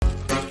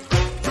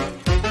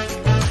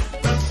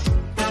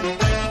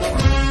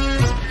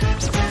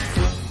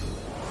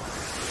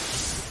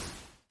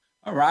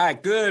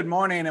right. Good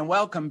morning and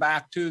welcome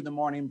back to the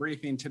morning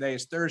briefing. Today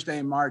is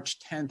Thursday,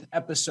 March 10th,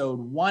 episode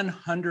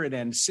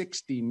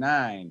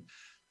 169.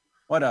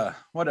 What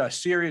a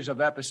series of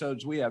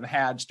episodes we have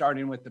had,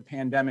 starting with the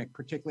pandemic,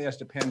 particularly as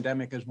the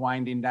pandemic is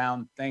winding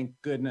down. Thank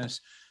goodness.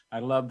 I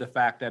love the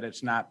fact that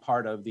it's not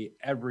part of the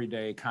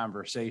everyday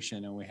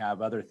conversation and we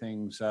have other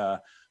things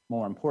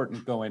more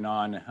important going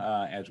on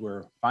as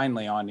we're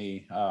finally on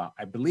the,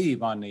 I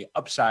believe, on the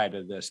upside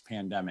of this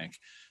pandemic.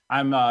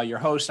 I'm your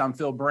host, I'm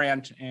Phil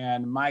Brandt,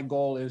 and my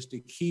goal is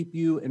to keep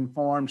you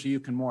informed so you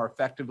can more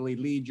effectively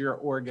lead your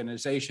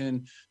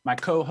organization. My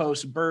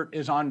co-host, Bert,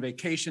 is on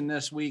vacation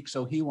this week,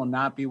 so he will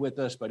not be with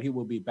us, but he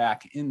will be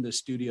back in the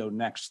studio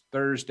next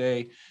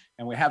Thursday.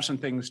 And we have some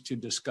things to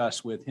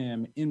discuss with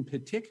him, in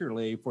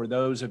particularly for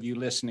those of you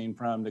listening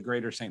from the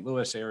greater St.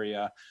 Louis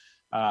area.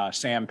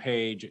 Sam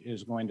Page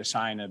is going to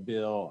sign a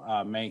bill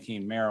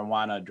making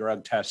marijuana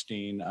drug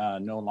testing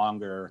no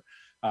longer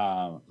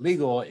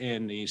legal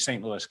in the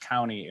St. Louis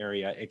County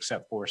area,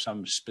 except for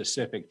some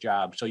specific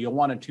jobs. So you'll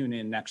want to tune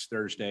in next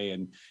Thursday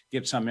and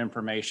get some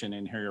information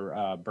and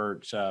hear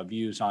Bert's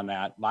views on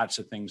that. Lots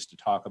of things to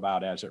talk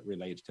about as it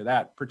relates to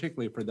that,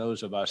 particularly for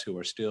those of us who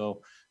are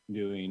still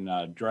doing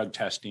drug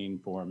testing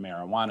for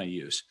marijuana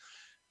use.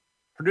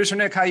 Producer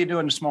Nick, how you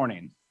doing this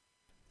morning?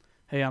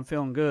 Hey, I'm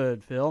feeling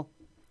good, Phil.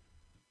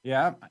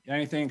 Yeah.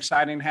 Anything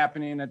exciting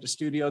happening at the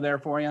studio there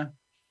for you?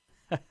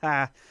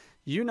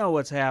 You know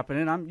what's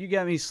happening. You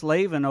got me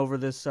slaving over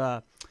this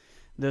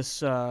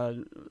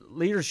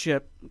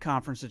leadership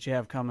conference that you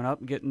have coming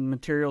up, getting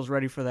materials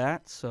ready for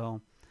that. So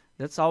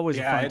that's always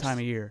a fun time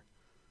of year.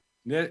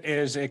 It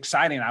is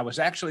exciting. I was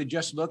actually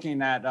just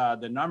looking at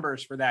the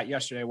numbers for that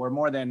yesterday. We're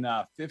more than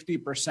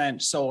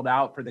 50% sold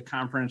out for the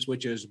conference,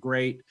 which is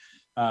great.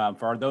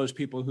 For those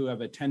people who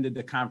have attended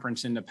the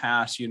conference in the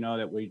past, you know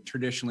that we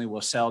traditionally will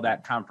sell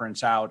that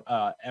conference out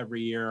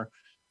every year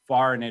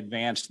far in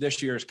advance.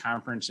 This year's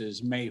conference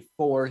is May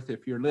 4th.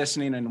 If you're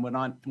listening and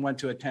want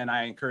to attend,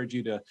 I encourage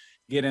you to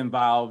get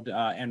involved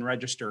and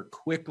register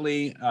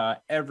quickly.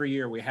 Every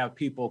year we have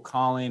people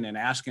calling and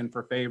asking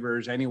for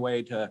favors, any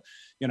way to,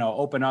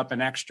 open up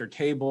an extra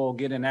table,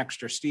 get an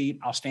extra seat.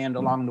 I'll stand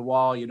along the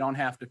wall. You don't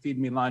have to feed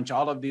me lunch.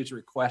 All of these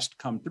requests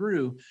come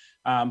through,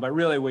 but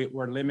really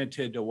we're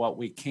limited to what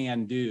we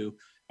can do.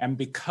 And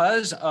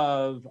because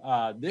of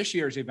this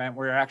year's event,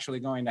 we're actually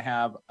going to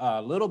have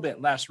a little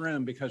bit less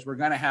room because we're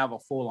going to have a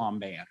full-on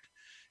band.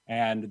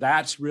 And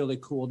that's really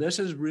cool. This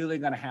is really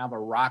going to have a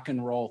rock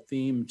and roll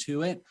theme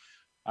to it.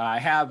 I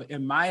have,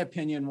 in my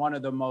opinion, one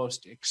of the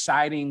most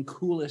exciting,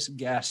 coolest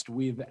guests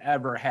we've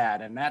ever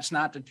had. And that's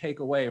not to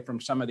take away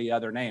from some of the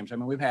other names. I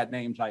mean, we've had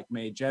names like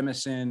Mae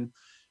Jemison.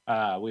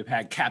 We've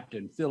had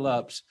Captain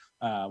Phillips.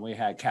 We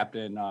had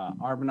Captain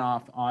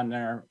Arbanoff on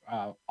there,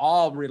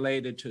 all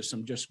related to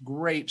some just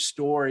great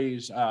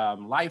stories,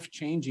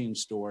 life-changing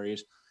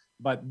stories.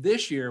 But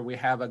this year we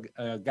have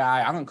a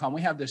guy, I'm going to call him,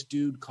 we have this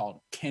dude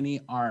called Kenny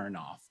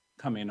Aronoff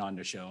coming on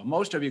the show.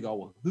 Most of you go,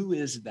 well, who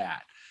is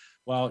that?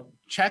 Well,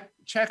 check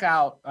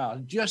out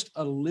just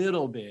a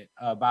little bit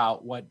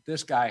about what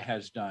this guy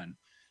has done.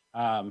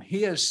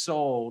 He has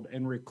sold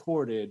and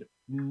recorded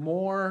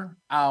more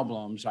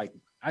albums, like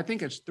I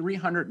think it's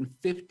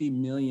 $350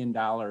 million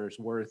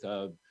worth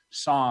of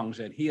songs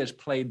that he has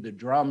played the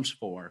drums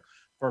for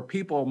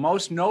people,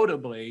 most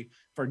notably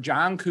for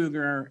John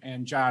Cougar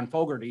and John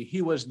Fogerty.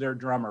 He was their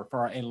drummer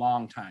for a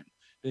long time.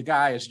 The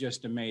guy is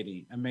just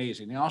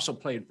amazing. He also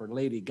played for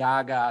Lady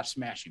Gaga,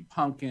 Smashing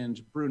Pumpkins,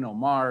 Bruno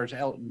Mars,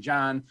 Elton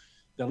John,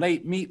 the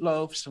late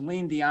Meatloaf,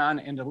 Celine Dion,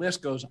 and the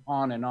list goes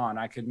on and on.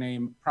 I could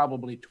name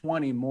probably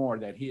 20 more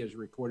that he has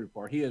recorded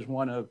for. He is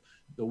one of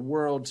the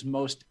world's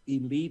most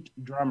elite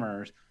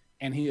drummers,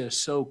 and he is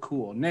so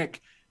cool.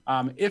 Nick,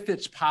 if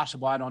it's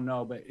possible, I don't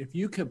know, but if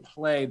you could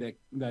play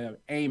the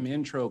AIM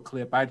intro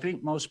clip, I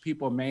think most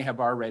people may have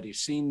already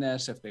seen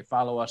this if they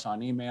follow us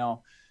on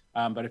email.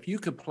 But if you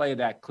could play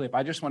that clip,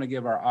 I just want to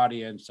give our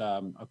audience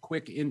a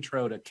quick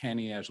intro to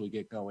Kenny as we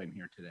get going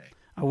here today.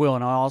 I will,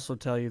 and I'll also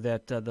tell you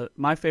that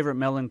my favorite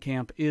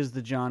Mellencamp is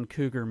the John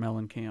Cougar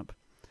Mellencamp.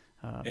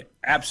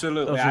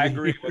 Absolutely, I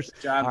agree with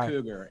John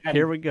Cougar. And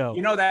here we go.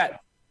 You know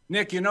that,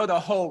 Nick, the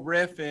whole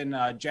riff in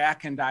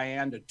Jack and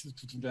Diane,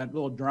 that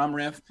little drum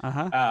riff?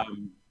 Uh-huh.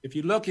 If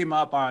you look him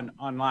up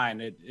online,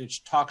 it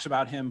talks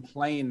about him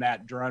playing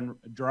that drum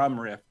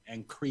riff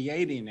and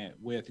creating it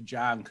with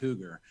John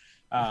Cougar.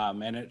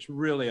 And it's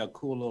really a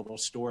cool little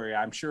story.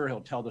 I'm sure he'll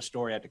tell the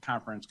story at the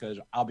conference because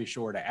I'll be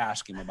sure to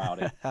ask him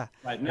about it.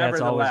 But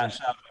nevertheless,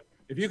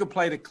 if you could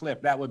play the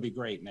clip, that would be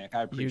great, Nick.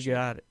 I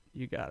appreciate it.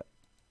 You got it.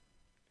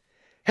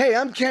 Hey,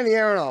 I'm Kenny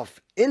Aronoff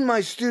in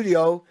my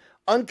studio,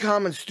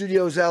 Uncommon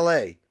Studios,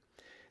 LA.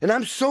 And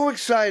I'm so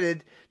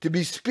excited to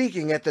be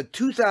speaking at the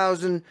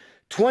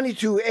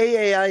 2022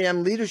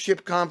 AAIM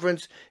Leadership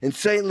Conference in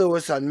St.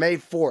 Louis on May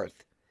 4th.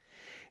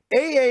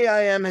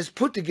 AAIM has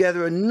put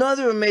together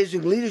another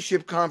amazing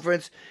leadership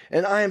conference,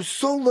 and I am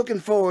so looking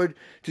forward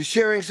to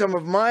sharing some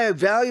of my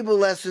valuable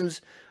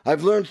lessons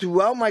I've learned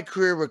throughout my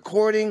career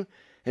recording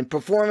and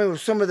performing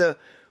with some of the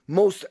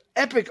most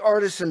epic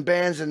artists and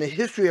bands in the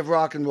history of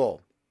rock and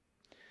roll.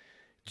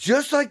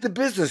 Just like the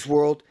business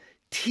world,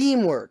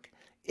 teamwork,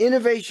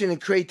 innovation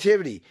and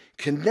creativity,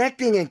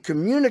 connecting and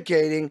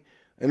communicating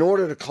in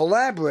order to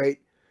collaborate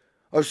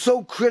are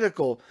so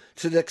critical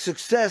to the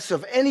success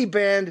of any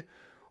band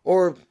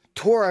or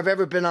tour I've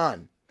ever been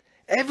on.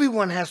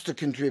 Everyone has to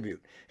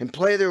contribute and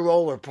play their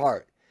role or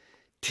part.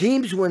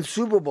 Teams win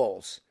Super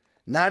Bowls,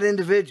 not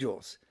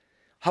individuals.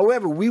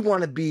 However, we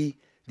want to be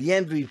the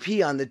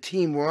MVP on the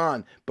team we're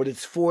on, but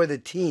it's for the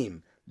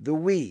team, the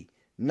we,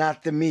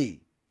 not the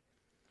me.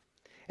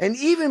 And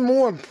even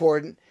more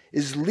important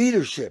is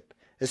leadership,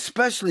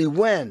 especially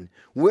when,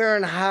 where,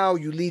 and how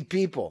you lead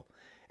people,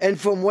 and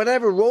from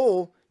whatever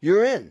role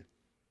you're in.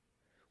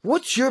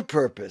 What's your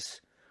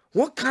purpose?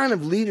 What kind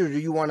of leader do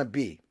you want to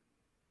be?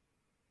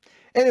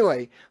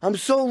 Anyway, I'm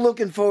so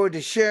looking forward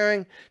to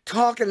sharing,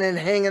 talking, and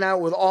hanging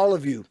out with all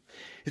of you.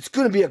 It's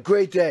going to be a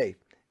great day.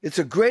 It's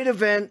a great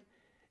event,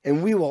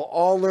 and we will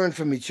all learn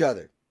from each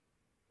other.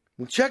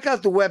 Well, check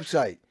out the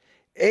website,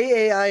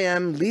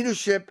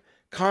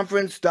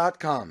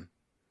 AAIMLeadershipConference.com,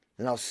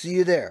 and I'll see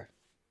you there.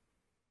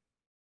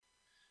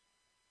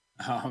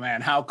 Oh man,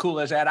 how cool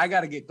is that? I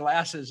got to get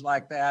glasses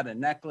like that, a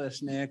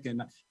necklace, Nick.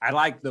 And I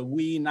like the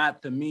we,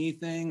 not the me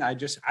thing. I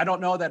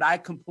don't know that I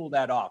can pull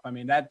that off. I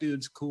mean, that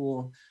dude's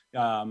cool.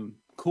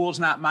 Cool's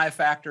not my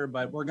factor,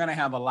 but we're going to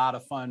have a lot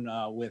of fun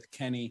with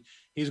Kenny.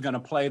 He's going to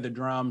play the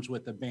drums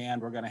with the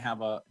band. We're going to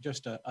have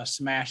just a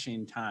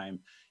smashing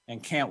time,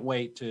 and can't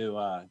wait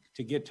to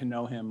get to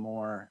know him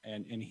more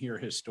and hear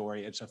his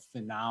story. It's a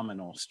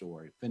phenomenal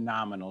story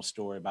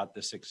about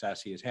the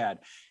success he has had.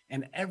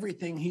 And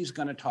everything he's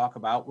going to talk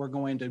about, we're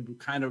going to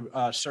kind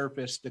of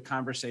surface the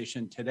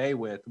conversation today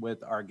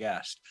with our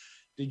guest.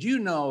 Did you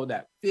know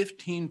that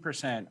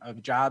 15%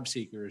 of job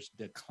seekers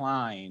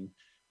decline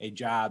a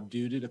job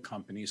due to the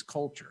company's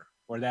culture,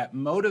 or that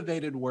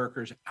motivated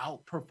workers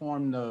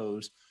outperform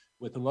those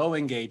with low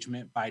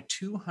engagement by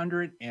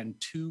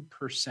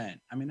 202%?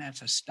 I mean,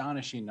 that's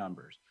astonishing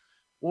numbers.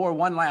 Or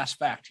one last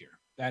fact here,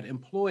 that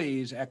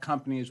employees at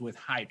companies with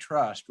high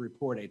trust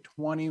report a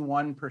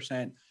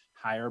 21%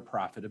 higher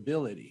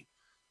profitability.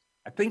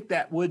 I think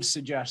that would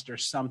suggest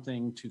there's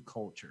something to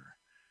culture.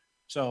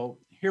 So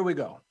here we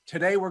go.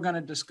 Today, we're going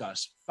to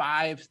discuss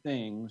 5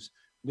 things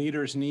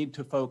leaders need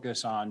to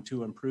focus on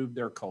to improve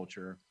their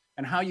culture,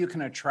 and how you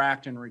can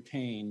attract and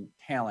retain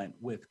talent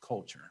with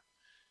culture.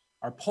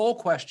 Our poll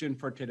question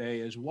for today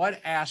is, what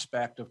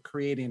aspect of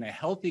creating a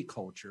healthy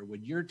culture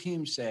would your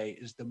team say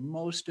is the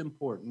most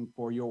important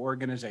for your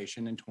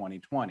organization in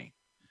 2020?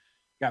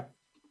 Got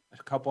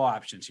a couple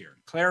options here.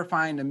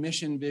 Clarifying the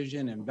mission,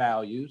 vision, and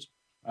values,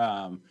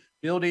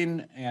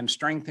 building and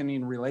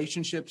strengthening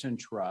relationships and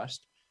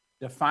trust,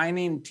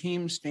 defining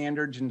team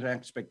standards and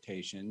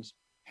expectations,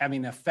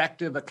 having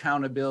effective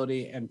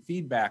accountability and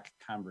feedback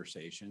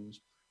conversations,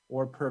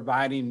 or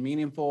providing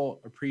meaningful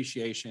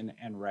appreciation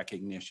and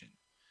recognition.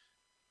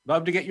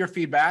 Love to get your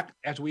feedback.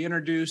 As we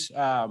introduce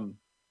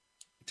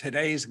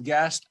today's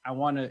guest, I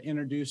want to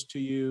introduce to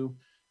you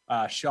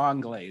Sean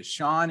Glaze.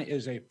 Sean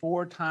is a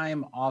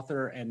 4-time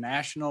author and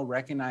national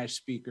recognized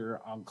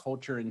speaker on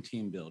culture and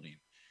team building.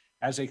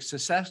 As a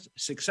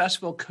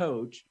successful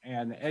coach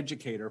and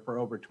educator for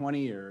over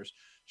 20 years,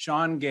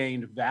 Sean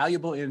gained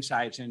valuable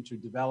insights into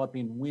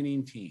developing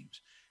winning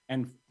teams,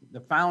 and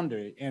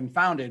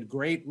founded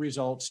Great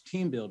Results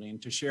Team Building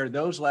to share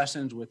those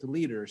lessons with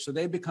leaders so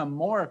they become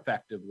more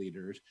effective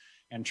leaders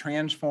and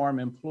transform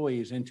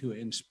employees into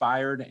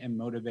inspired and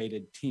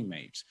motivated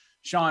teammates.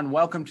 Sean,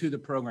 welcome to the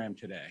program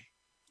today.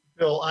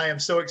 Bill, I am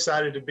so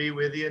excited to be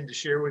with you and to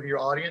share with your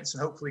audience,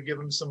 and hopefully give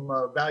them some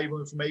valuable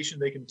information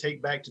they can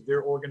take back to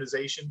their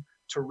organization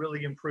to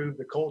really improve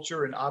the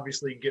culture and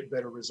obviously get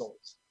better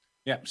results.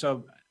 Yeah.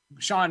 So,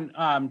 Sean,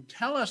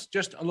 tell us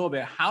just a little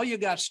bit how you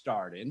got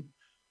started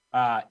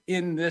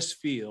in this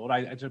field.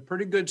 It's a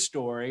pretty good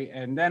story.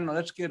 And then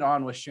let's get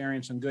on with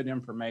sharing some good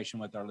information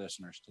with our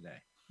listeners today.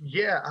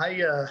 Yeah,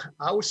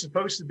 I was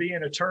supposed to be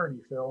an attorney,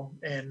 Phil,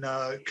 and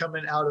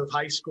coming out of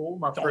high school,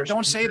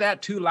 don't say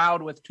that too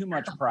loud with too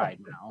much pride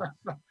now.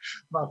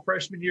 My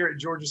freshman year at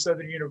Georgia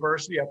Southern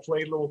University, I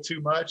played a little too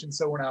much, and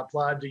so when I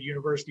applied to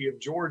University of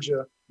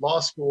Georgia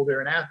Law School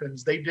there in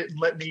Athens, they didn't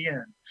let me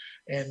in,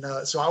 and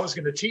so I was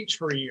going to teach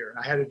for a year.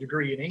 I had a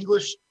degree in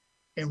English,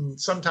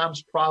 and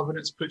sometimes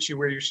Providence puts you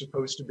where you're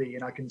supposed to be,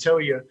 and I can tell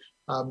you,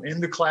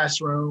 in the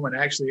classroom, and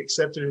actually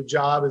accepted a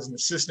job as an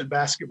assistant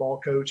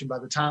basketball coach. And by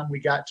the time we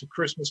got to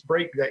Christmas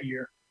break that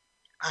year,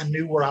 I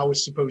knew where I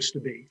was supposed to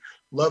be.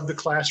 Loved the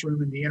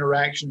classroom and the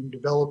interaction and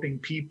developing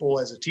people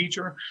as a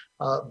teacher,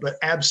 but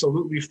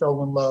absolutely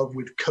fell in love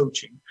with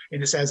coaching.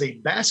 And it's as a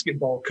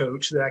basketball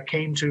coach that I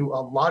came to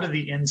a lot of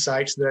the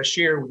insights that I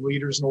share with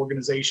leaders and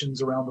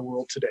organizations around the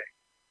world today.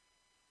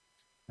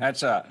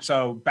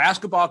 So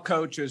basketball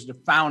coach is the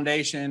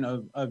foundation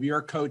of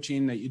your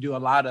coaching that you do a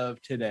lot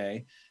of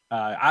today.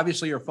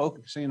 Obviously, you're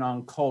focusing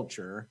on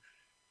culture.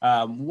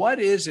 What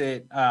is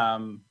it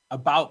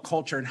about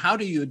culture, and how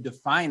do you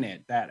define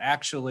it that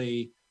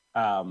actually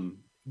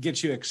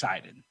gets you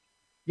excited?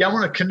 Yeah, I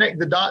want to connect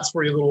the dots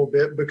for you a little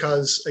bit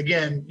because,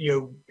 again,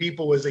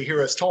 people, as they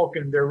hear us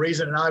talking, they're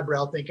raising an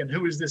eyebrow thinking,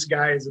 who is this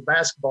guy as a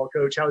basketball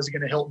coach? How is he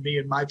going to help me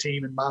and my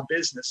team and my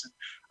business? And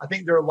I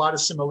think there are a lot of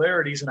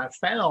similarities. And I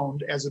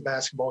found as a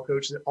basketball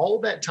coach that all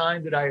that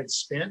time that I had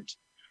spent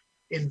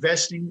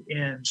investing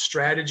in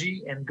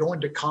strategy and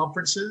going to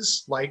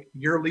conferences like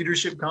your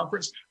leadership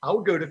conference, I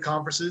would go to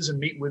conferences and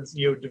meet with,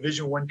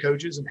 Division I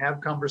coaches and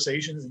have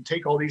conversations and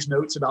take all these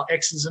notes about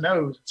X's and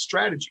O's and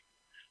strategy.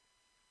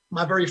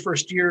 My very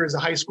first year as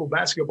a high school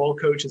basketball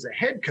coach, as a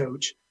head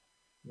coach,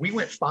 we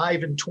went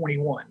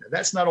 5-21.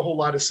 That's not a whole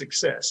lot of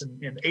success,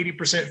 and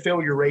 80%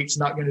 failure rate's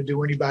not going to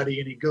do anybody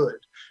any good.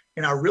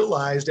 And I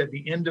realized at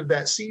the end of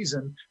that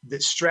season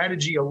that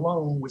strategy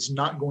alone was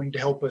not going to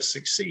help us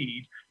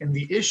succeed. And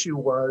the issue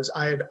was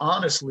I had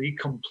honestly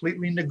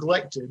completely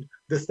neglected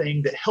the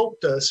thing that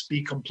helped us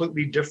be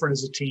completely different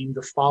as a team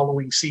the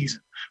following season.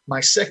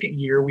 My second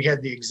year, we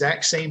had the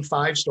exact same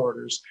 5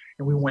 starters,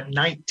 and we went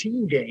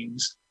 19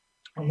 games.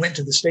 I went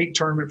to the state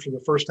tournament for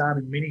the first time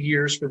in many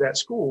years for that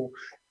school,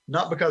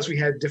 not because we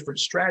had different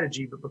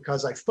strategy, but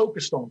because I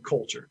focused on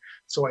culture.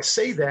 So I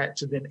say that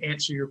to then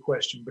answer your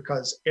question,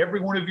 because every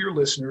one of your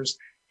listeners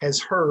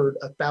has heard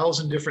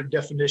 1,000 different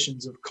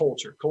definitions of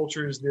culture.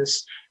 Culture is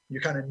this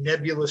your kind of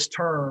nebulous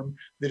term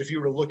that if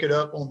you were to look it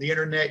up on the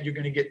internet, you're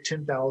going to get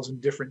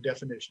 10,000 different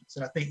definitions.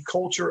 And I think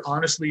culture,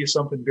 honestly, is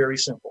something very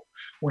simple.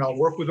 When I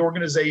work with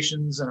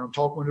organizations and I'm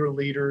talking with their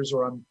leaders,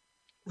 or I'm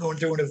going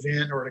through an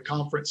event or at a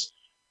conference,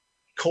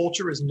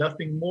 culture is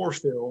nothing more,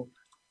 Phil,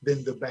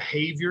 than the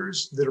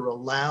behaviors that are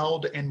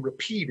allowed and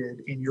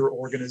repeated in your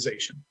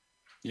organization.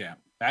 Yeah,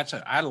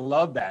 I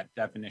love that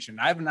definition.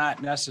 I've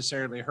not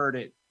necessarily heard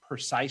it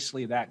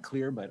precisely that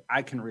clear, but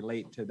I can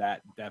relate to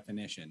that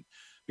definition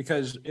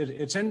because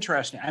it's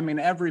interesting. I mean,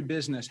 every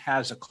business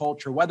has a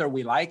culture, whether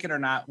we like it or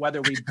not,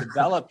 whether we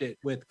developed it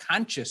with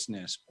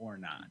consciousness or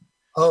not.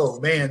 Oh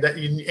man,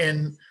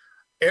 and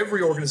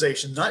every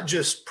organization, not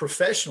just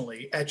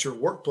professionally at your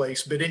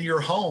workplace, but in your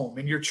home,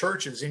 in your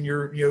churches, in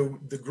your,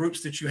 the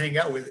groups that you hang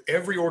out with,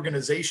 every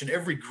organization,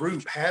 every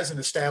group has an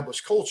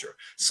established culture.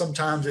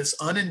 Sometimes it's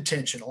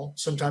unintentional.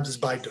 Sometimes it's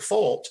by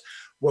default.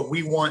 What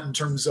we want in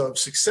terms of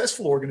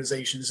successful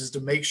organizations is to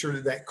make sure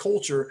that that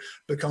culture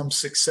becomes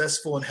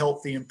successful and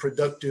healthy and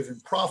productive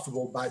and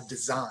profitable by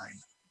design.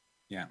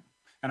 Yeah.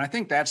 And I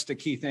think that's the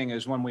key thing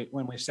is when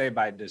we say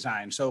by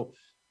design. So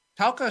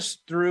talk us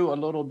through a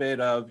little bit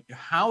of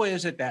how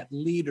is it that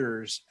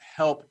leaders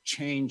help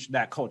change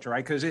that culture,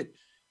 right? Because it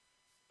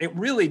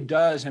really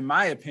does, in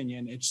my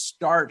opinion, it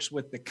starts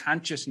with the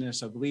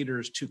consciousness of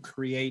leaders to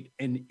create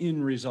an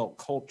end result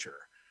culture.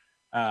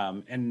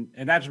 And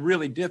that's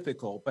really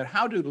difficult, but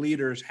how do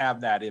leaders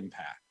have that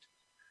impact?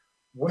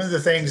 One of the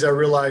things I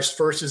realized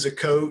first as a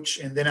coach,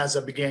 and then as I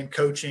began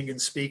coaching and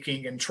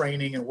speaking and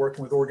training and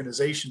working with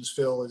organizations,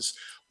 Phil, is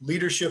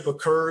leadership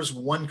occurs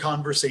one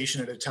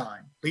conversation at a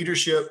time.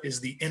 Leadership is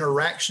the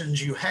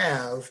interactions you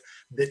have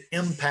that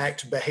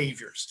impact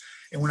behaviors.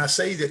 And when I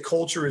say that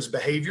culture is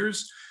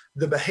behaviors,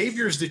 the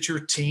behaviors that your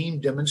team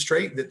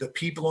demonstrate, that the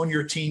people on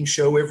your team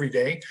show every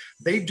day,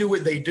 they do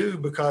what they do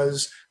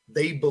because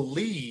they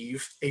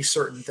believe a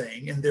certain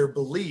thing, and their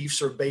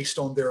beliefs are based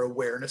on their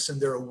awareness, and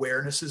their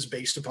awareness is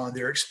based upon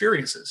their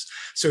experiences.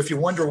 So if you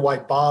wonder why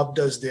Bob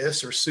does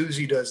this or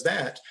Susie does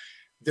that,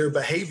 their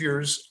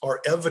behaviors are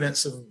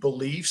evidence of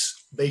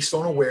beliefs based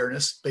on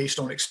awareness, based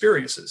on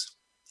experiences.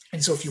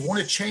 And so if you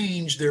want to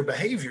change their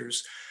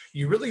behaviors,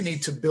 you really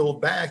need to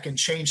build back and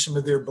change some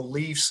of their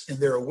beliefs and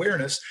their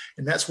awareness.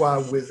 And that's why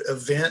with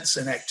events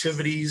and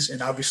activities,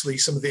 and obviously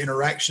some of the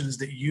interactions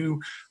that you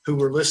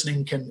who are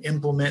listening can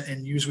implement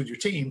and use with your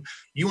team,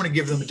 you want to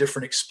give them a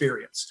different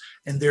experience.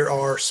 And there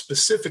are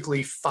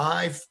specifically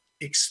 5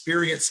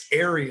 experience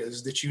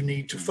areas that you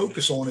need to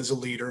focus on as a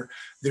leader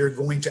that are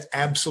going to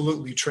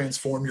absolutely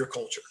transform your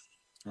culture.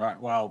 All right.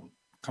 Well,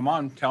 come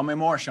on, tell me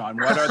more, Sean.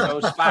 What are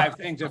those 5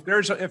 things? If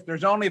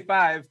there's only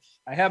 5,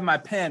 I have my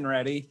pen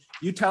ready.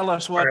 You tell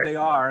us what they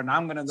are, and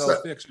I'm going to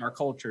go fix our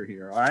culture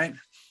here. All right.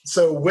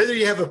 So whether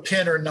you have a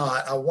pen or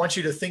not, I want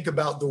you to think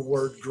about the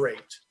word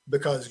great,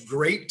 because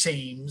great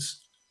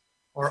teams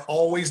are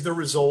always the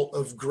result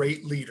of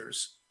great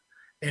leaders.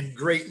 And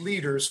great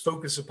leaders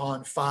focus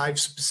upon 5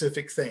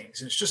 specific things.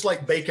 And it's just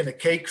like baking a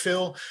cake,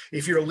 Phil.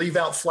 If you're to leave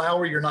out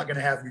flour, you're not going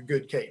to have a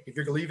good cake. If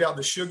you're going to leave out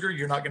the sugar,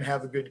 you're not going to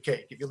have a good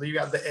cake. If you leave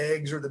out the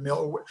eggs or the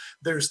milk,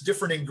 there's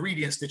different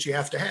ingredients that you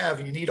have to have,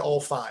 and you need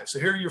all 5. So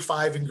here are your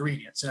 5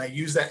 ingredients. And I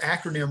use that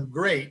acronym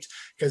GREAT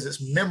because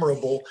it's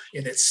memorable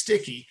and it's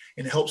sticky,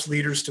 and it helps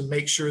leaders to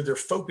make sure they're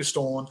focused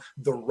on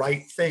the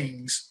right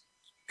things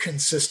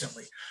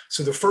consistently.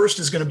 So the first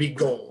is going to be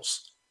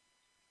goals.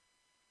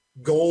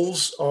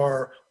 Goals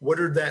are, what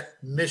are that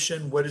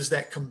mission? What is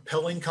that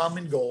compelling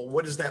common goal?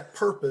 What is that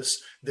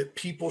purpose that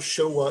people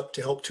show up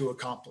to help to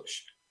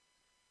accomplish?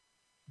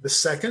 The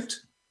second,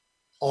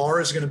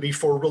 R, is going to be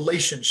for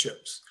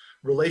relationships.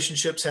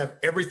 Relationships have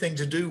everything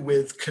to do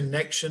with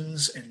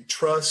connections and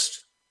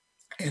trust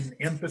and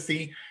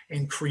empathy,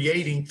 and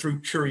creating through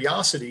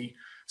curiosity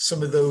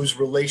some of those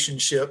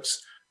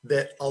relationships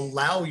that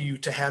allow you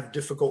to have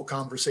difficult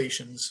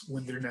conversations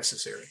when they're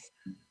necessary.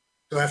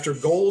 So after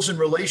goals and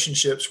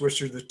relationships,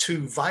 which are the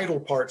two vital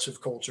parts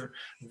of culture,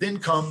 then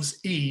comes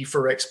E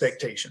for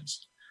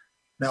expectations.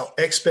 Now,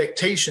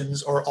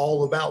 expectations are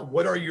all about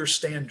what are your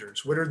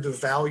standards? What are the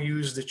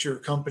values that your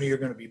company are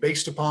going to be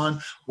based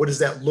upon? What does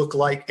that look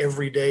like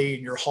every day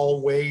in your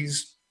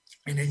hallways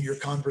and in your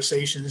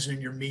conversations and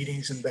in your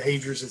meetings and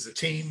behaviors as a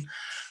team?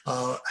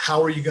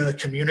 How are you going to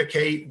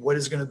communicate? What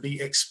is going to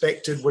be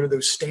expected? What are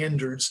those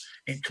standards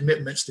and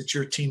commitments that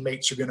your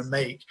teammates are going to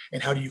make?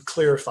 And how do you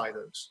clarify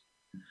those?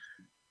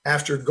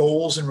 After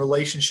goals and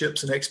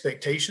relationships and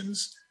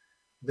expectations,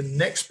 the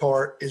next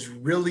part is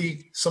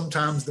really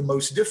sometimes the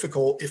most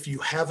difficult if you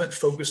haven't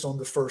focused on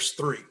the first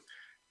three,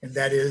 and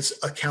that is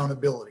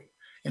accountability.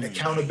 And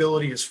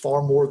accountability is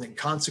far more than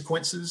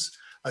consequences.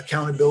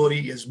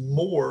 Accountability is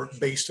more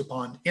based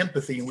upon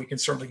empathy, and we can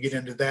certainly get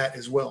into that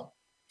as well.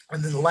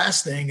 And then the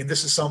last thing, and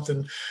this is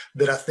something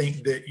that I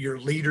think that your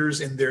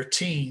leaders and their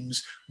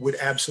teams would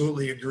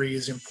absolutely agree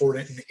is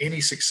important in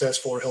any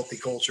successful or healthy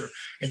culture,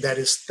 and that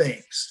is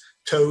thanks,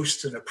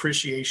 toast, and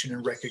appreciation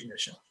and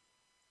recognition.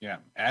 Yeah,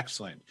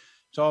 excellent.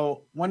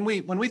 So when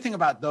we think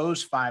about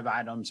those 5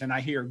 items, and I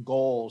hear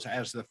goals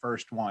as the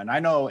first one, I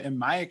know in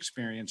my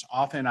experience,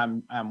 often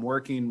I'm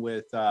working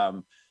with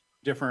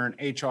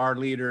different HR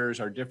leaders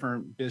or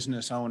different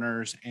business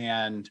owners,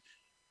 and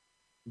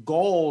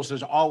goals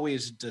is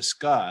always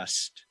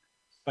discussed,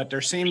 but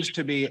there seems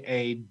to be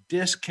a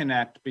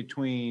disconnect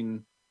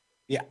between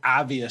the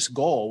obvious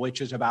goal,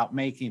 which is about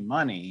making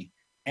money,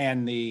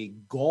 and the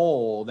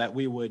goal that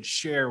we would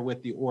share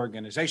with the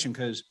organization,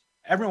 because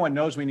everyone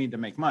knows we need to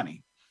make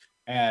money.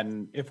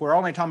 And if we're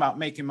only talking about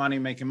making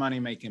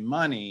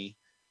money,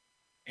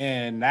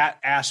 and that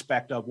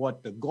aspect of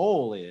what the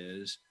goal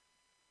is,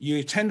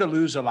 you tend to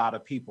lose a lot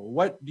of people.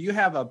 What do you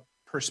have a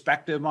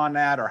perspective on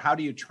that, or how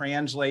do you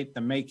translate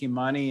the making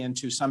money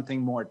into something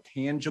more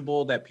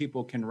tangible that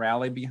people can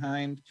rally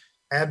behind?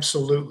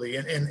 Absolutely.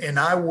 And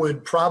I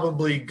would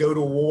probably go to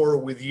war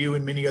with you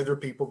and many other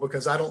people,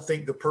 because I don't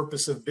think the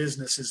purpose of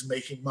business is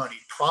making money.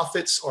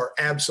 Profits are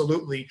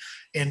absolutely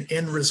an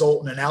end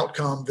result and an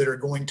outcome that are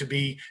going to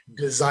be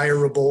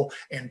desirable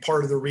and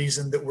part of the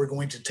reason that we're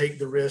going to take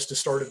the risk to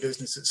start a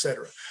business, et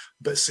cetera.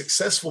 But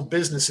successful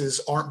businesses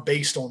aren't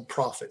based on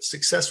profits.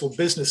 Successful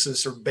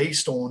businesses are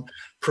based on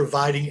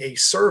providing a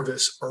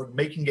service or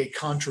making a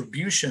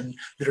contribution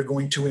that are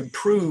going to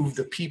improve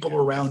the people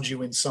around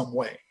you in some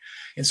way.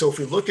 And so if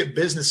we look at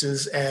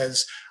businesses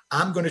as,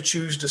 I'm going to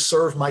choose to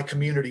serve my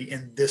community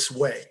in this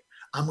way,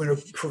 I'm going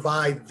to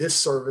provide this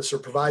service or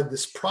provide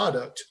this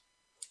product,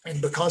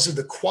 and because of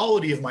the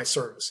quality of my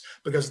service,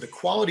 because of the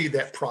quality of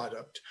that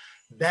product,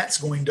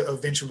 that's going to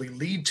eventually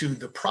lead to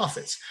the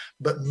profits.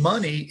 But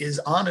money is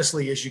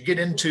honestly, as you get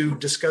into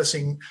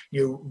discussing,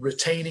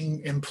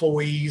 retaining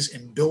employees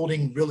and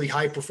building really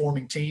high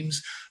performing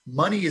teams,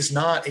 money is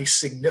not a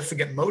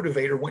significant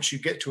motivator once you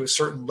get to a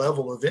certain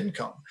level of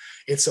income.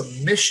 It's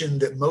a mission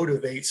that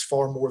motivates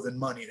far more than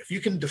money. And if you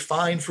can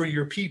define for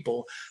your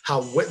people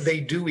how what they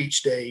do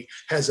each day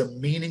has a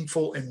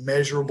meaningful and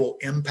measurable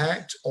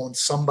impact on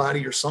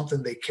somebody or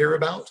something they care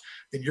about,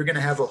 then you're going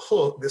to have a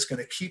hook that's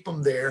going to keep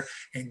them there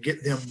and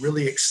get them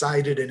really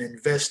excited and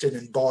invested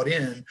and bought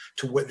in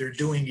to what they're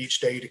doing each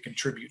day to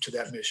contribute to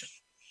that mission.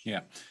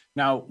 Yeah.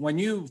 Now, when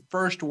you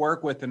first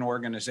work with an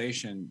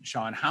organization,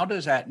 Sean, how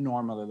does that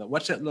normally look?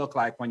 What's it look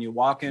like when you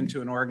walk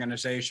into an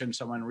organization,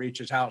 someone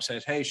reaches out,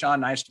 says, "Hey,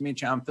 Sean, nice to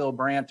meet you. I'm Phil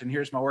Brandt, and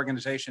here's my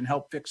organization.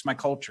 Help fix my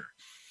culture."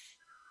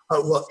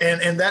 Well,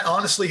 and that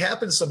honestly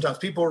happens sometimes.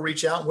 People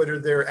reach out, whether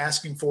they're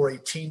asking for a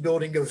team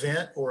building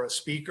event or a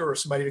speaker or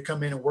somebody to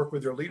come in and work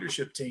with their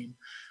leadership team.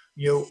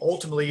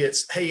 Ultimately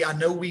it's, hey, I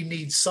know we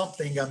need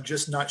something, I'm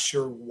just not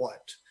sure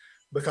what.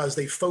 Because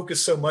they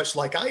focus so much,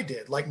 like I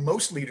did, like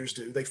most leaders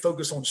do. They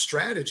focus on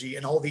strategy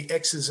and all the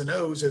X's and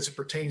O's as it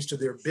pertains to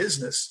their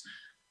business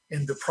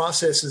and the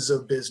processes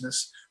of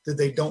business, that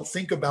they don't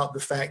think about the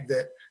fact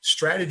that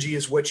strategy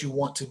is what you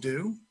want to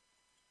do.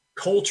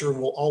 Culture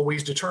will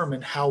always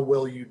determine how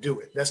well you do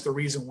it. That's the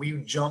reason we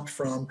jumped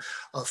from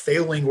a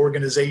failing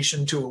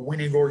organization to a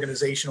winning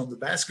organization on the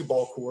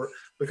basketball court,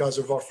 because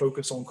of our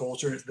focus on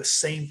culture. The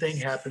same thing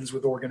happens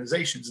with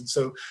organizations. And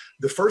so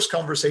the first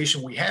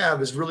conversation we have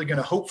is really going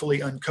to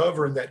hopefully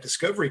uncover in that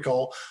discovery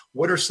call,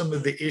 what are some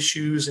of the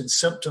issues and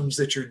symptoms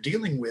that you're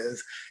dealing with?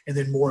 And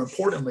then more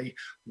importantly,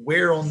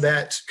 where on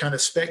that kind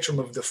of spectrum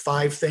of the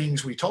 5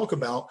 things we talk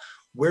about,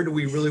 where do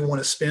we really want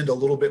to spend a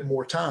little bit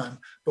more time?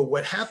 But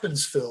what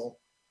happens, Phil,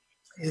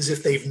 is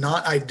if they've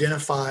not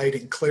identified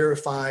and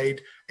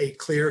clarified a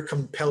clear,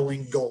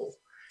 compelling goal,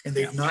 and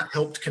they've not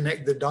helped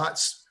connect the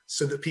dots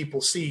so that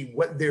people see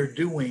what they're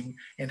doing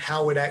and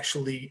how it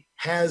actually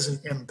has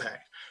an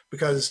impact.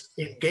 Because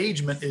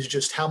engagement is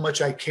just how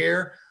much I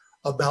care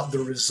about the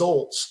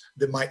results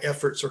that my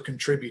efforts are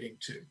contributing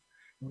to.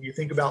 When you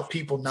think about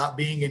people not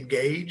being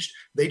engaged,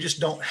 they just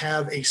don't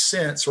have a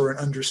sense or an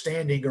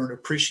understanding or an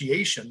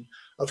appreciation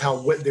of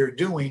how what they're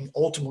doing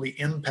ultimately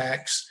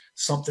impacts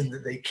something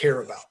that they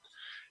care about.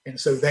 And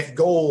so that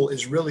goal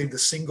is really the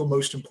single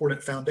most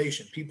important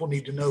foundation. People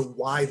need to know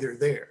why they're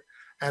there.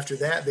 After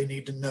that, they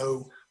need to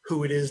know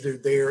who it is they're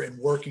there and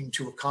working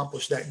to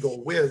accomplish that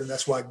goal with. And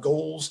that's why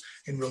goals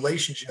and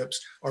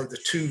relationships are the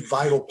two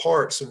vital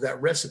parts of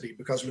that recipe,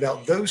 because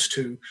without those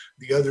two,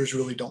 the others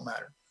really don't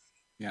matter.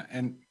 Yeah.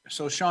 And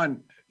so,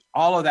 Sean,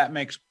 all of that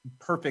makes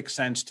perfect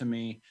sense to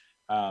me.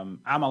 I'm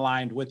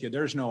aligned with you.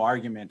 There's no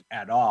argument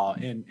at all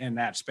in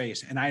that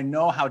space. And I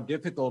know how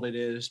difficult it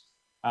is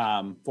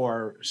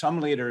for some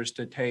leaders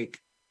to take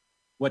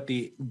what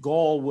the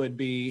goal would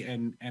be.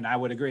 And I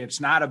would agree,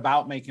 it's not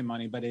about making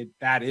money, but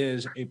that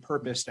is a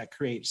purpose that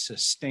creates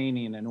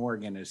sustaining an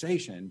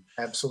organization.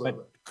 Absolutely.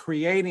 But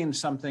creating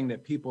something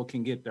that people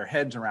can get their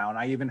heads around.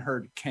 I even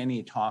heard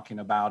Kenny talking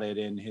about it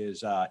in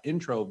his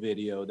intro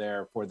video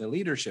there for the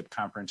leadership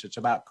conference. It's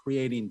about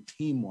creating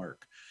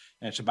teamwork.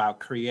 And it's about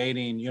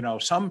creating,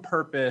 some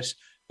purpose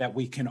that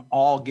we can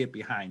all get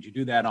behind. You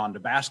do that on the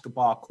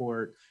basketball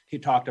court. He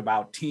talked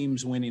about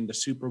teams winning the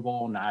Super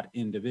Bowl, not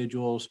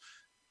individuals.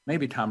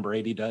 Maybe Tom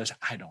Brady does.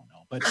 I don't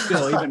know. But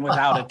still, even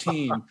without a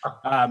team,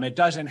 it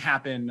doesn't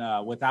happen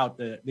without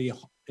the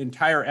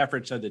entire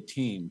efforts of the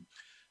team.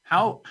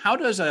 How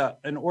does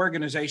an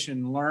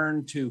organization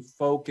learn to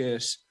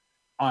focus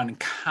on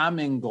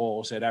common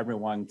goals that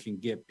everyone can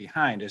get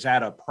behind? Is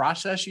that a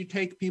process you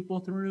take people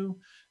through?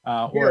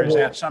 Or is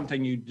that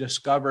something you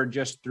discovered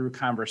just through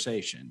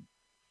conversation?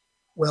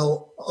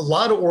 Well, a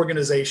lot of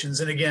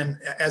organizations, and again,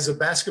 as a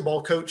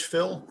basketball coach,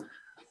 Phil,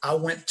 I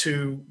went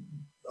to,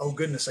 I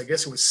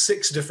guess it was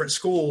 6 different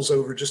schools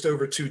over just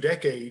over 2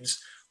 decades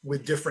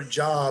with different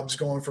jobs,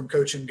 going from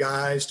coaching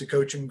guys to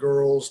coaching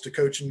girls to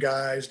coaching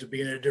guys to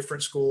being at a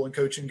different school and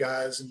coaching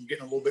guys and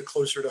getting a little bit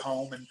closer to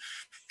home. And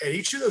at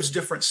each of those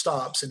different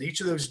stops and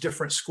each of those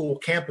different school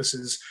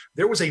campuses,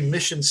 there was a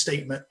mission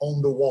statement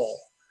on the wall.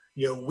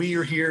 We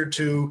are here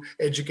to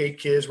educate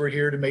kids. We're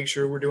here to make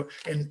sure we're doing,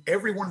 and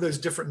every one of those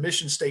different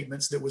mission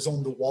statements that was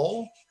on the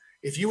wall,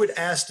 if you had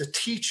asked a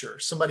teacher,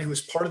 somebody who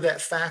was part of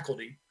that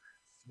faculty,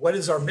 what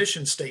is our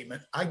mission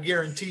statement? I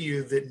guarantee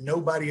you that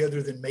nobody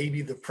other than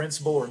maybe the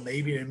principal or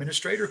maybe an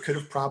administrator could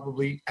have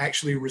probably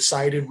actually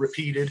recited,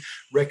 repeated,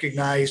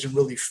 recognized, and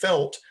really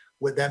felt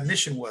what that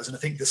mission was. And I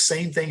think the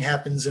same thing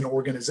happens in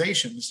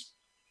organizations.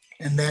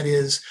 And that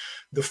is,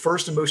 the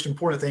first and most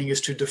important thing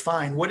is to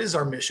define, what is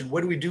our mission? What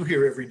do we do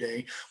here every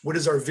day? What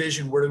is our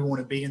vision? Where do we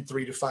want to be in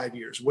 3 to 5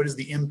 years? What is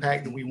the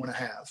impact that we want to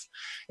have?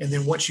 And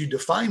then once you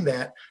define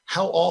that,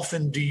 how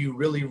often do you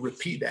really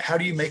repeat that? How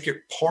do you make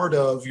it part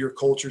of your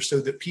culture so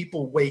that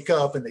people wake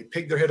up and they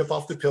pick their head up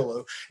off the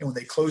pillow, and when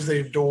they close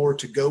their door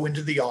to go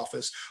into the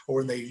office, or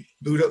when they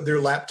boot up their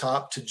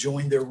laptop to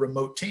join their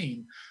remote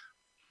team,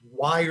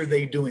 why are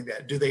they doing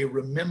that? Do they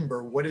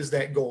remember what is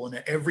that goal? And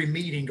at every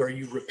meeting, are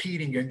you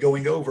repeating and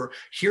going over,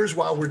 here's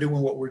why we're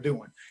doing what we're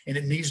doing? And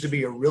it needs to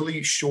be a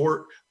really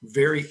short,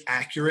 very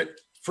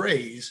accurate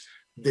phrase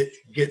that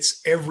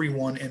gets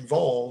everyone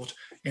involved.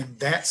 And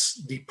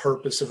that's the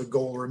purpose of a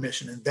goal or a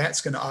mission. And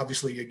that's going to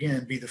obviously,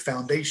 again, be the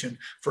foundation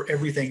for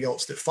everything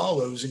else that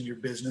follows in your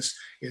business,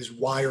 is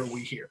why are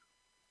we here?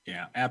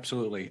 Yeah,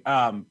 absolutely.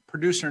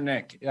 Producer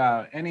Nick,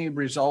 any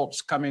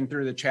results coming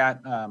through the chat?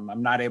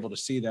 I'm not able to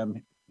see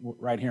them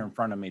right here in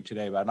front of me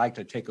today, but I'd like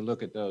to take a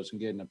look at those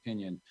and get an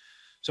opinion.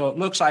 So it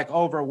looks like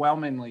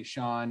overwhelmingly,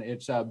 Sean,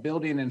 it's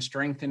building and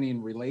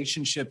strengthening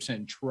relationships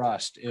and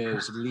trust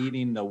is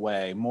leading the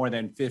way. More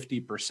than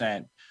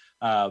 50%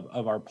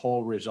 of our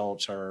poll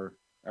results are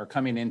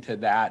coming into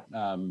that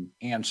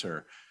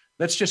answer.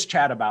 Let's just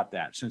chat about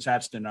that, since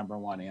that's the number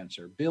one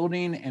answer.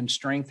 Building and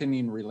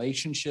strengthening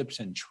relationships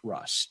and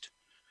trust.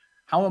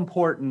 How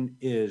important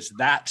is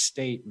that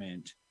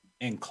statement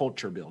in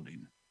culture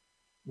building?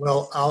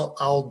 Well,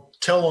 I'll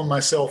tell on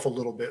myself a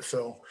little bit,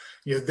 Phil.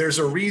 There's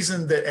a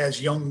reason that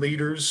as young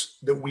leaders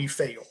that we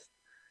fail.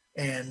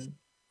 And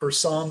for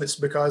some, it's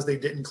because they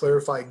didn't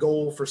clarify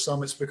goal. For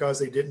some, it's because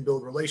they didn't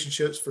build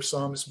relationships. For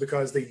some, it's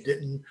because they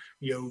didn't,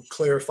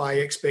 clarify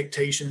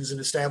expectations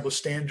and establish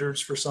standards.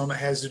 For some, it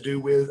has to do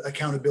with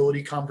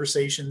accountability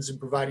conversations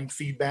and providing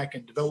feedback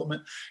and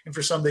development. And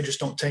for some, they just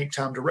don't take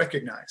time to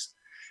recognize.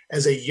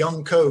 As a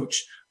young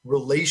coach,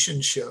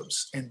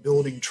 relationships and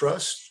building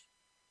trust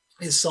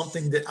is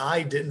something that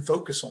I didn't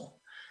focus on.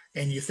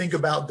 And you think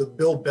about the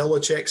Bill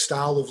Belichick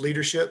style of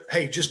leadership,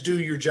 hey, just do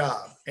your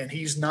job. And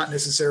he's not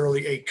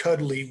necessarily a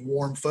cuddly,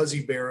 warm,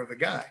 fuzzy bear of a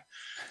guy.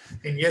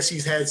 And yes,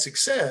 he's had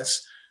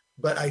success,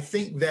 but I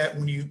think that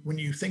when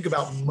you think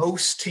about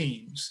most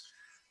teams,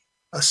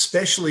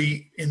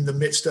 especially in the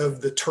midst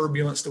of the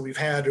turbulence that we've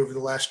had over the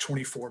last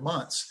 24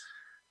 months,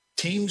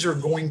 teams are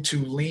going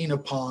to lean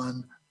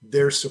upon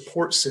their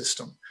support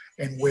system.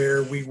 And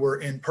where we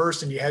were in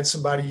person, you had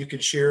somebody you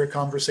could share a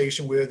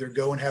conversation with or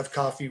go and have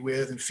coffee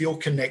with and feel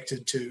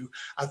connected to.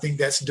 I think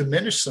that's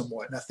diminished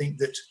somewhat. And I think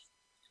that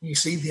you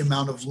see the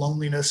amount of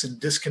loneliness and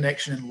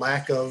disconnection and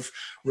lack of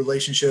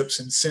relationships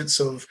and sense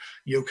of,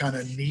 kind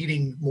of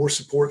needing more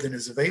support than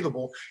is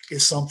available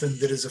is something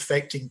that is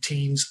affecting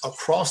teams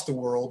across the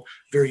world,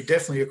 very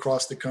definitely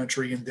across the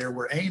country, and there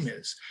where AIM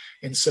is.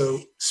 And so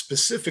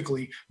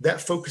specifically that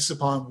focus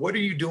upon what are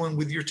you doing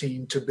with your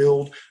team to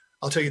build.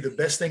 I'll tell you, the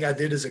best thing I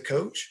did as a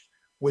coach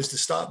was to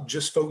stop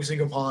just focusing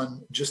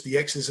upon just the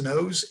X's and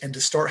O's and to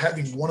start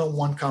having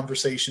one-on-one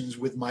conversations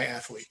with my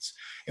athletes.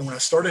 And when I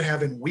started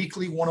having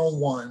weekly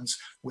one-on-ones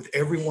with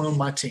everyone on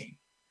my team,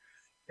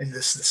 and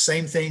this is the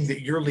same thing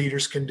that your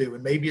leaders can do,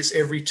 and maybe it's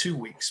every 2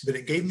 weeks, but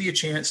it gave me a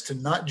chance to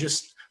not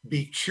just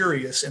be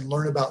curious and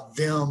learn about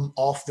them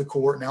off the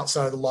court and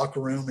outside of the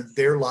locker room and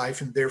their life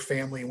and their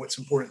family and what's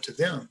important to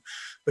them,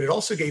 but it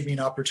also gave me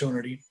an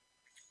opportunity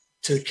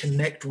to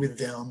connect with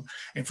them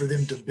and for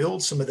them to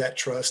build some of that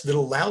trust that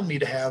allowed me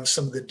to have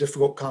some of the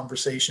difficult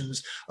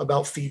conversations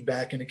about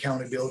feedback and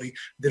accountability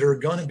that are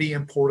going to be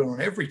important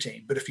on every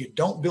team. But if you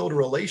don't build a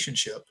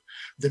relationship,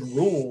 then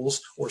rules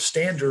or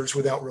standards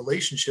without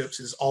relationships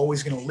is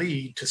always going to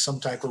lead to some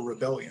type of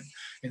rebellion.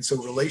 And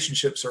so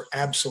relationships are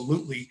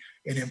absolutely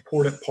an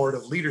important part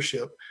of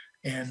leadership.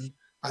 And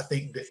I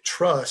think that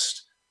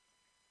trust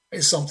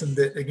is something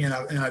that, again,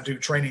 I do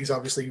trainings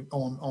obviously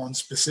on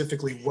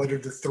specifically what are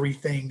the 3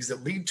 things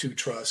that lead to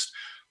trust.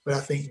 But I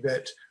think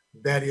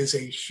that is a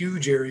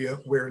huge area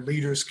where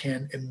leaders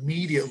can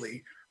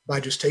immediately, by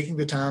just taking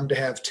the time to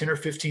have 10 or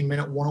 15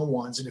 minute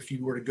one-on-ones. And if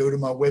you were to go to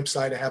my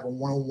website, I have a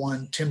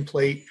one-on-one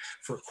template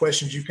for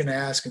questions you can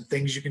ask and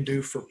things you can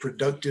do for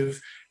productive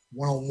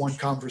one-on-one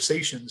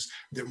conversations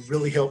that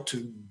really help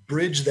to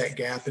bridge that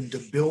gap and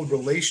to build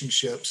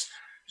relationships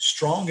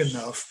strong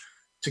enough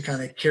to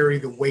kind of carry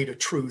the weight of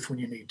truth when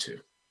you need to.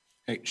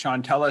 Hey,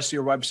 Sean, tell us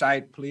your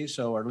website, please,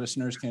 so our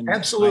listeners can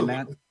Absolutely.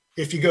 find that.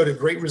 If you go to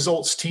Great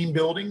Results Team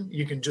Building,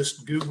 you can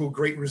just Google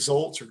Great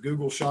Results or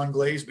Google Sean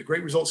Glaze, but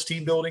Great Results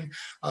Team Building,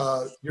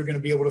 you're going to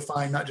be able to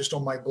find not just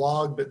on my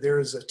blog, but there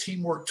is a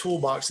teamwork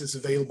toolbox that's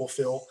available,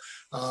 Phil.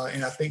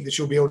 And I think that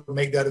you'll be able to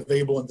make that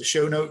available in the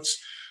show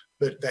notes.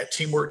 But that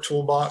teamwork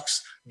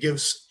toolbox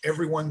gives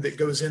everyone that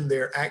goes in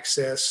there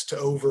access to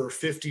over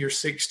 50 or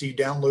 60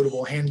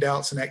 downloadable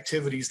handouts and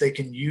activities they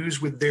can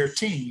use with their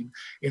team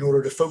in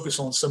order to focus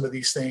on some of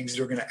these things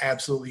that are going to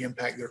absolutely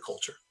impact their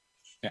culture.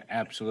 Yeah,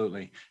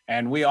 absolutely.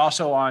 And we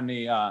also on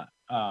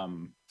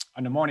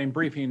the morning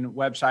briefing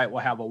website will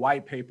have a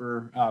white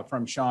paper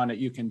from Sean that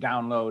you can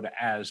download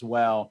as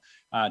well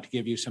to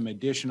give you some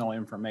additional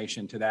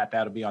information to that.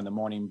 That'll be on the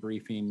morning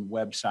briefing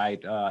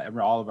website.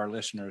 All of our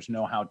listeners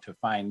know how to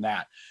find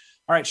that.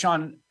 All right,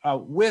 Sean,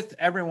 with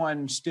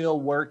everyone still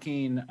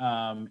working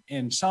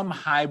in some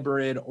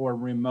hybrid or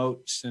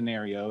remote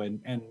scenario,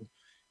 and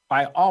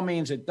by all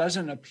means, it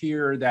doesn't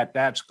appear that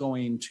that's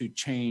going to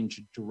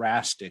change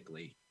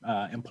drastically.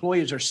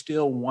 Employees are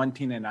still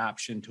wanting an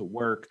option to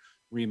work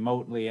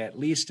remotely, at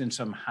least in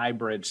some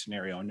hybrid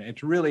scenario. And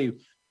it's really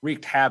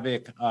wreaked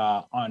havoc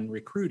on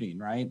recruiting,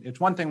 right? It's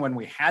one thing when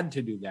we had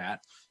to do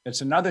that.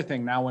 It's another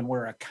thing now when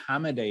we're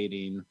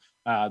accommodating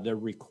the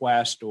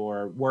request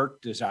or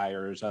work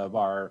desires of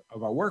our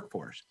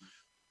workforce.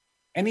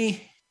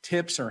 Any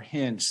tips or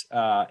hints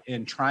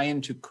in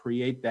trying to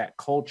create that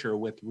culture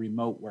with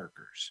remote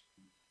workers?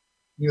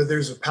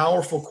 There's a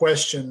powerful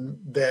question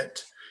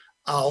that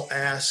I'll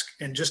ask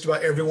in just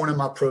about every one of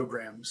my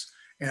programs.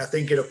 And I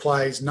think it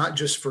applies not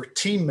just for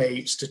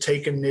teammates to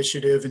take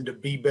initiative and to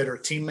be better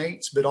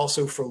teammates, but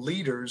also for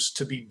leaders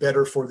to be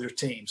better for their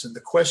teams. And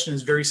the question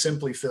is very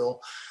simply, Phil,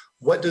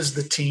 what does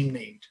the team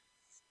need?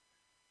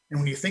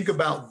 And when you think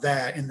about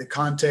that in the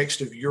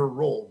context of your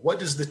role, what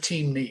does the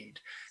team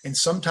need? And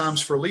sometimes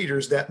for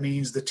leaders, that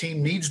means the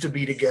team needs to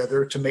be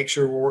together to make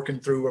sure we're working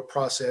through a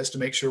process, to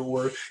make sure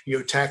we're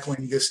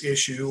tackling this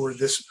issue or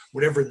this,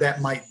 whatever that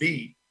might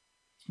be.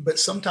 But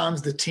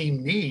sometimes the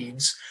team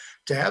needs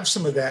to have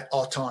some of that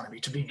autonomy,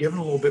 to be given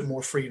a little bit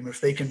more freedom if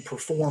they can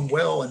perform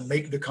well and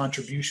make the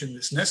contribution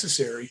that's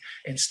necessary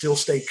and still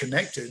stay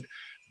connected.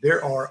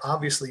 There are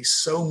obviously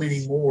so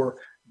many more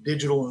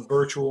digital and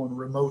virtual and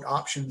remote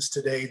options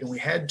today than we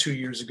had 2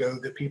 years ago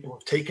that people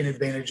have taken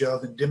advantage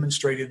of and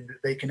demonstrated that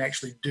they can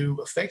actually do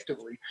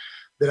effectively,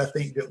 that I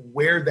think that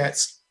where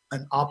that's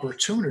an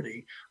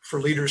opportunity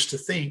for leaders to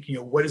think,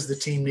 what does the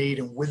team need?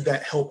 And would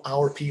that help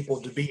our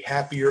people to be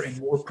happier and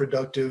more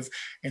productive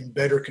and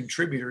better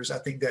contributors? I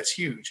think that's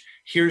huge.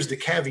 Here's the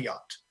caveat.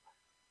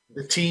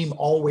 The team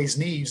always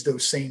needs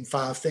those same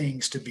 5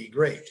 things to be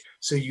great.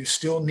 So you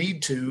still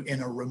need to,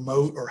 in a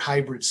remote or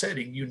hybrid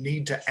setting, you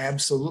need to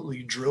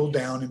absolutely drill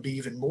down and be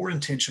even more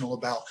intentional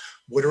about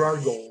what are our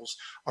goals?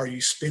 Are you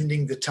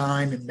spending the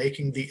time and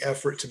making the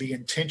effort to be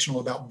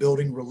intentional about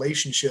building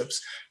relationships,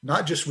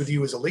 not just with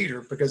you as a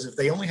leader, because if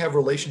they only have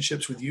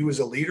relationships with you as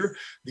a leader,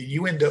 then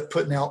you end up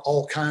putting out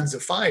all kinds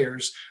of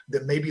fires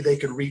that maybe they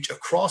could reach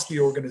across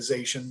the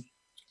organization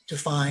to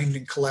find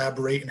and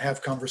collaborate and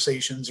have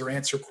conversations or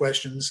answer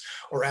questions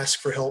or ask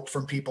for help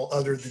from people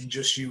other than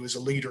just you as a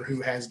leader who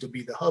has to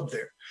be the hub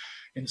there.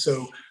 And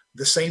so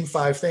the same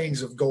 5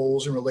 things of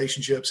goals and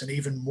relationships, and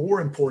even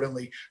more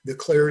importantly, the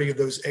clarity of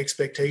those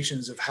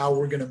expectations of how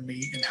we're going to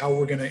meet and how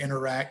we're going to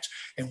interact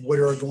and what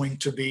are going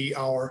to be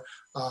our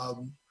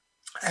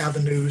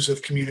avenues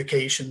of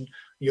communication.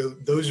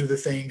 Those are the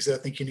things that I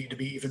think you need to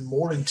be even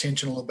more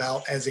intentional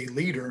about as a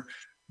leader,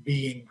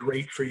 being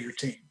great for your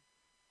team.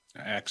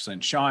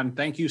 Excellent. Sean,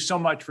 thank you so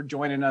much for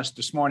joining us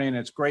this morning.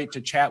 It's great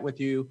to chat with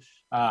you.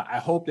 I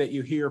hope that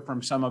you hear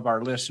from some of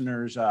our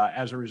listeners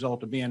as a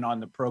result of being on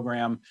the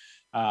program.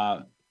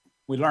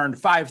 We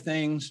learned 5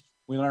 things.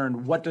 We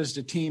learned what does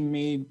the team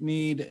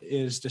need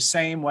is the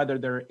same, whether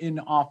they're in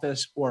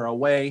office or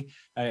away.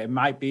 It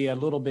might be a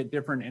little bit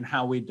different in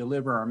how we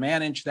deliver or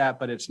manage that,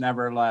 but it's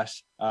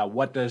nevertheless,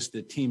 what does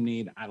the team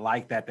need? I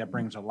like that. That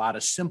brings a lot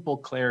of simple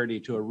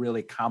clarity to a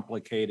really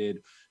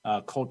complicated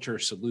culture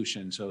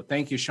solution. So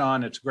thank you,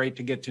 Sean. It's great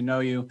to get to know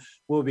you.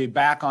 We'll be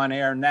back on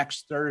air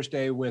next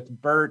Thursday with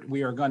Bert.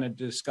 We are going to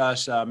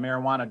discuss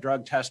marijuana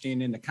drug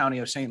testing in the county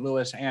of St.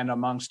 Louis, and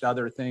amongst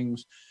other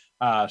things,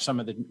 some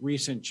of the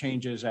recent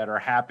changes that are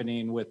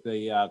happening with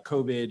the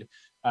COVID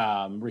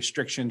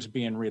restrictions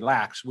being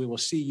relaxed. We will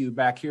see you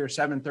back here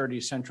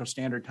 7:30 Central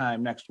Standard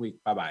Time next week.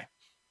 Bye-bye.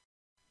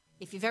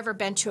 If you've ever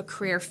been to a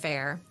career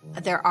fair,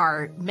 there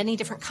are many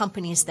different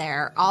companies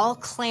there, all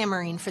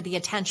clamoring for the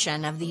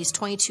attention of these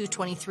 22,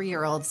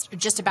 23-year-olds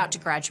just about to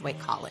graduate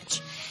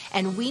college.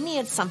 And we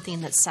needed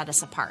something that set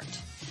us apart.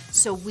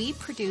 So we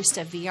produced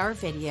a VR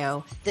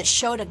video that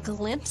showed a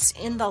glimpse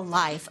in the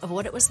life of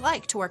what it was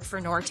like to work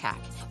for Nortec.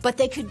 But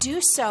they could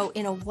do so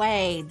in a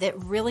way that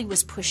really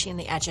was pushing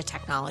the edge of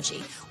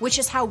technology, which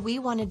is how we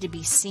wanted to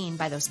be seen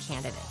by those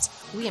candidates.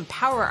 We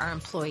empower our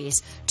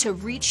employees to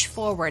reach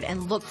forward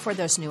and look for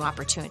those new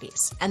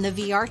opportunities. And the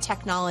VR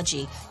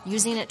technology,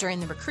 using it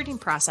during the recruiting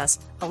process,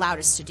 allowed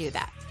us to do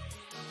that.